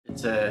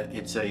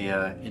It's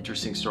a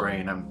interesting story,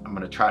 and I'm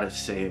going to try to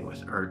say it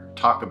with or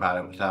talk about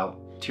it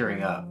without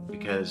tearing up,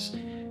 because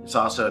it's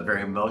also a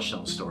very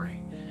emotional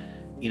story.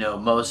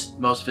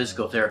 Most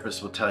physical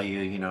therapists will tell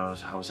you,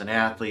 I was an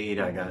athlete,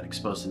 I got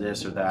exposed to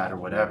this or that or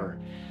whatever.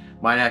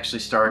 Mine actually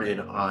started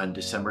on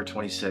December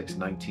 26,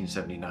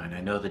 1979.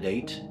 I know the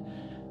date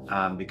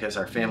because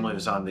our family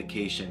was on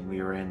vacation.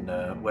 We were in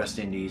the West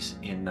Indies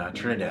in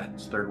Trinidad.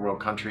 It's third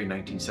world country,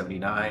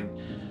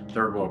 1979.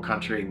 Third world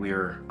country. We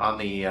were on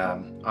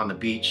the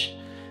beach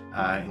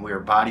and we were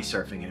body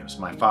surfing. And it was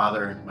my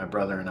father, my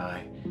brother, and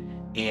I.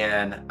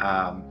 And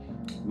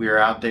we were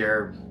out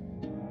there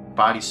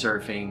body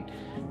surfing.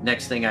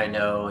 Next thing I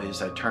know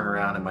is I turn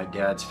around and my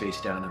dad's face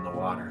down in the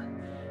water.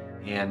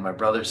 And my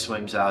brother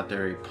swims out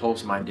there, he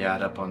pulls my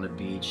dad up on the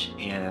beach,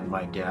 and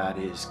my dad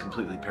is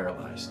completely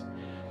paralyzed.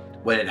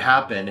 What had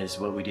happened is,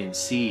 what we didn't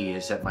see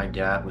is that my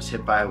dad was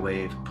hit by a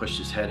wave, pushed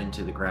his head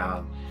into the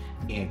ground,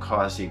 and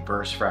caused a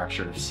burst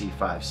fracture of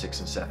C5, 6,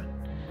 and 7.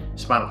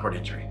 Spinal cord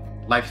injury,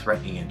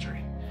 life-threatening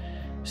injury.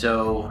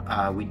 So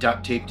we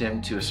duct taped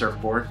him to a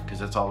surfboard because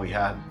that's all we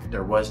had.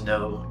 There was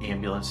no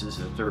ambulances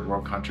in a third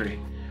world country.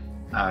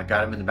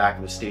 Got him in the back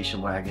of the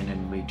station wagon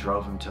and we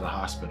drove him to the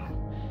hospital.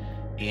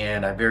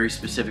 And I very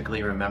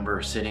specifically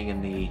remember sitting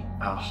in the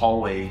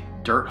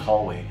dirt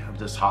hallway of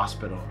this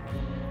hospital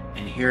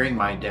and hearing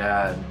my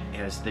dad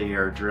as they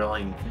are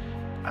drilling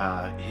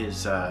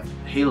his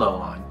halo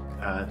on.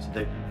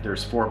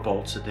 There's 4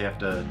 bolts that they have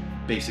to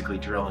basically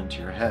drill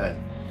into your head,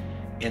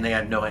 and they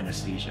had no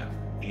anesthesia.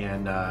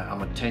 And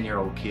I'm a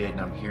 10-year-old kid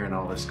and I'm hearing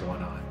all this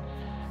going on.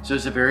 So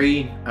it's a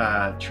very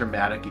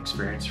traumatic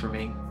experience for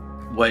me.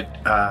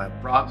 What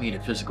brought me to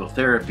physical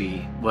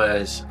therapy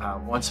was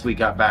once we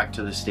got back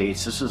to the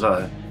States, this was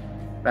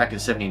back in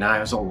 '79, it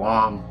was a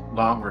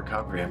long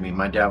recovery. I mean,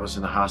 my dad was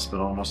in the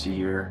hospital almost a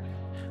year,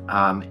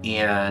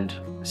 and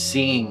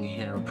seeing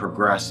him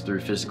progress through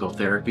physical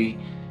therapy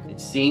and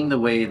seeing the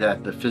way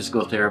that the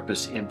physical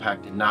therapist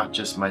impacted not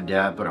just my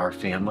dad, but our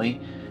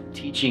family,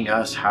 teaching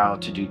us how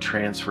to do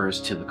transfers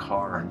to the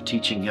car and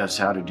teaching us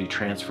how to do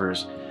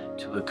transfers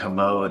to a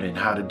commode and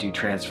how to do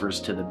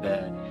transfers to the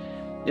bed.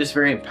 It's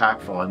very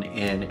impactful,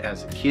 and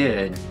as a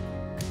kid,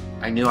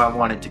 I knew I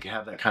wanted to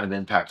have that kind of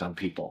impact on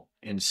people.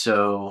 And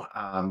so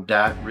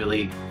that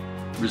really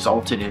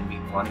resulted in me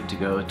wanting to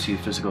go to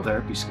physical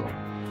therapy school.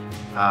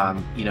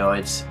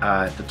 It's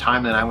at the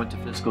time that I went to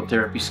physical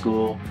therapy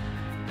school,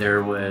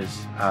 there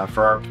was,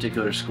 for our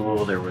particular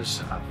school, there was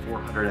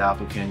 400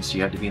 applicants.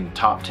 You had to be in the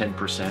top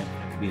 10%, you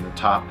had to be in the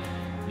top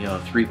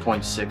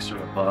 3.6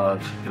 or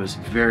above. It was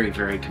very,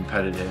 very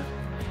competitive.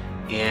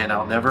 And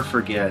I'll never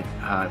forget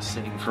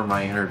sitting for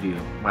my interview,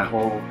 my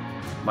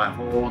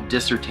whole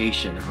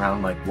dissertation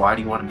around, like, why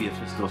do you want to be a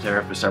physical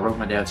therapist? I wrote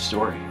my dad's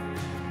story.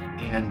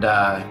 And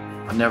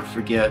I'll never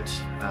forget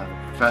the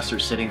professor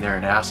sitting there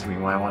and asking me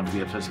why I wanted to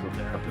be a physical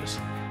therapist.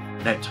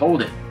 And I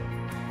told him,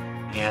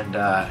 and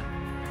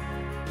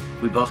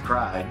we both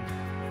cried.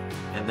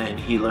 And then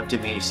he looked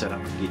at me and he said,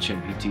 I'm going to get you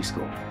in PT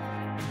school.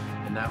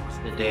 And that was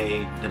the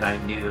day that I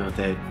knew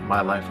that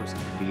my life was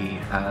going to be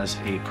as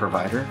a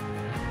provider.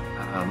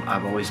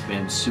 I've always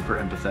been super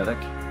empathetic.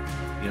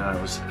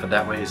 I was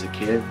that way as a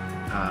kid,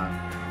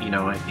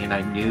 and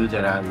I knew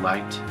that I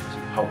liked to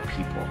help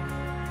people.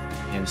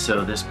 And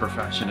so this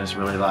profession has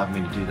really allowed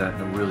me to do that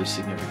in a really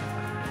significant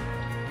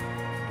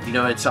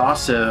way. It's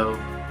also,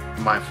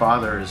 my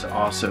father has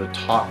also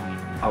taught me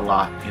a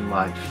lot in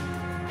life.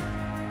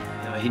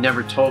 He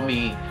never told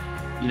me,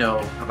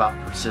 about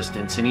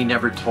persistence, and he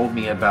never told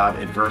me about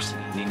adversity,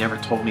 and he never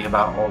told me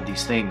about all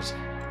these things.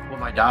 What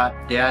my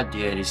dad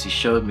did is he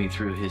showed me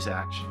through his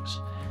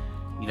actions.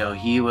 He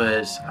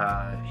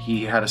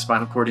had a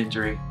spinal cord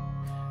injury.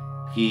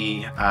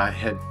 He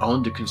had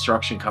owned a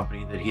construction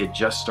company that he had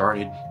just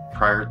started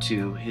prior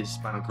to his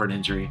spinal cord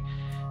injury,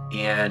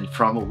 and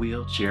from a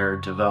wheelchair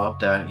developed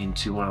that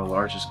into one of the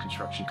largest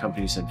construction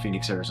companies in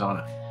Phoenix,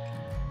 Arizona.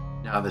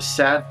 Now, the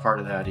sad part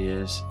of that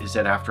is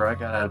that after I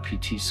got out of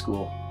PT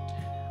school,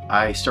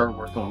 I started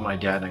working with my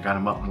dad and I got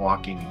him up and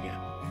walking again.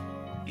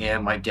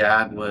 And my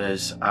dad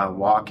was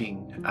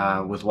walking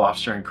with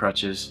lobster and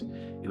crutches.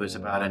 It was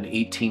about an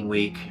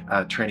 18-week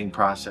training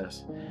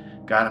process.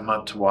 Got him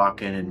up to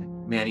walking,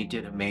 and man, he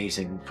did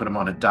amazing. Put him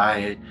on a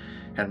diet,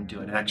 had him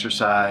doing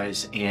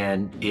exercise,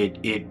 and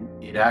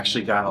it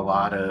actually got a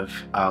lot of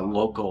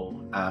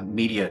local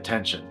media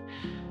attention,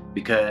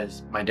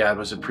 because my dad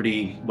was a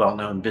pretty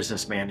well-known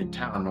businessman in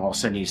town, and all of a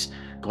sudden he's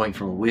going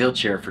from a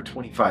wheelchair for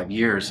 25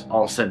 years,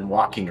 all of a sudden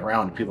walking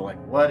around, and people are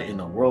like, what in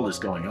the world is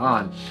going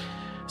on?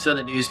 So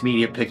the news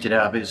media picked it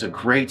up. It was a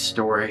great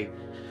story.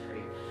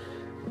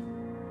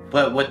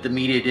 But what the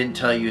media didn't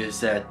tell you is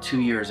that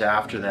 2 years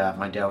after that,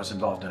 my dad was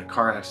involved in a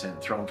car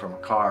accident, thrown from a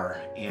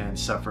car, and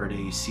suffered a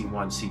C1,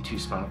 C2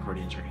 spinal cord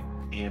injury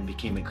and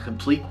became a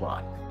complete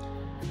quad.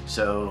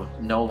 So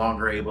no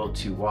longer able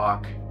to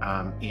walk.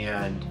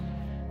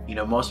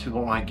 Most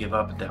people might give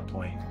up at that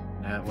point.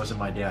 That wasn't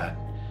my dad.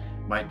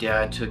 My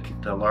dad took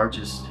the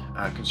largest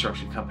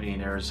construction company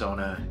in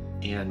Arizona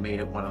and made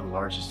it one of the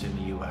largest in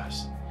the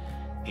US.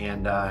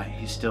 and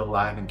he's still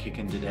alive and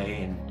kicking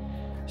today, and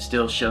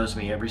still shows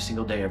me every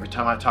single day. Every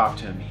time I talk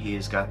to him, he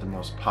has got the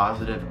most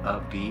positive,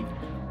 upbeat.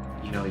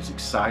 He's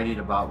excited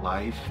about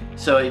life.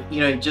 So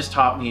it just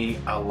taught me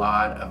a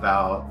lot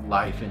about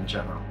life in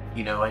general.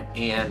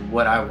 And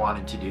what I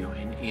wanted to do.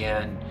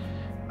 And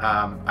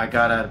I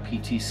got out of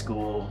PT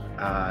school,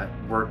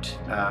 worked,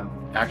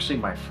 actually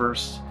my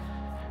first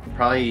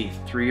probably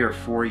 3 or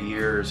 4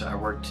 years, I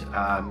worked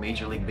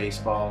Major League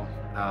Baseball,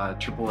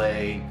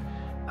 AAA,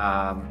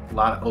 a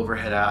lot of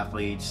overhead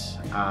athletes.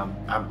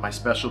 My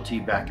specialty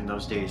back in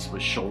those days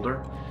was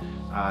shoulder,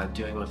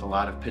 dealing with a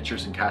lot of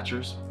pitchers and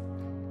catchers.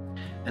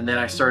 And then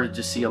I started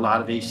to see a lot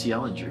of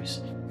ACL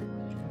injuries.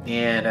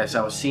 And as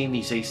I was seeing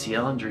these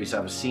ACL injuries, I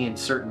was seeing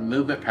certain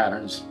movement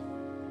patterns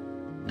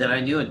that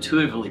I knew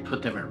intuitively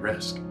put them at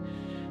risk.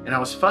 And I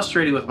was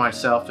frustrated with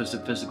myself as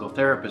a physical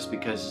therapist,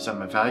 because as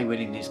I'm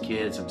evaluating these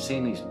kids, I'm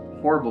seeing these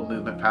horrible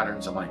movement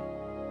patterns. I'm like,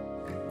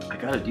 I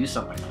got to do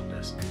something about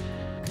this.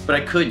 But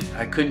I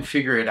couldn't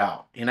figure it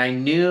out. And I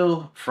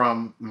knew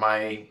from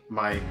my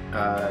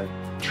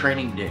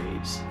training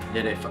days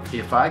that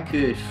if I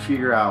could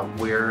figure out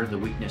where the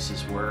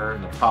weaknesses were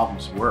and the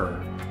problems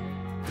were,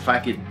 if I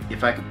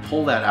could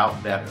pull that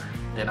out better,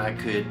 then I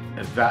could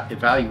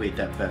evaluate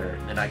that better,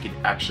 then I could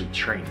actually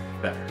train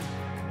better.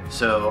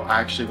 So I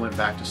actually went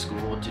back to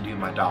school to do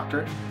my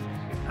doctorate,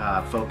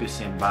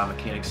 focus in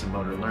biomechanics and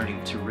motor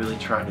learning, to really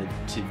try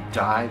to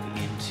dive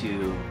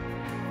into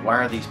why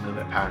are these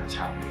movement patterns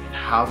happening and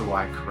how do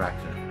I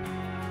correct them.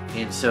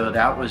 And so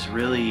that was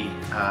really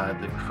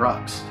the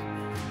crux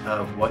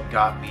of what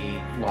got me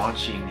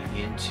launching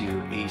into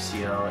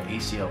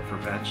ACL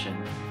prevention.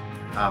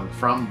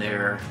 From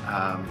there,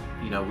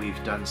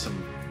 we've done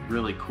some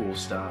really cool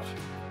stuff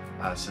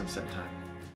since that time.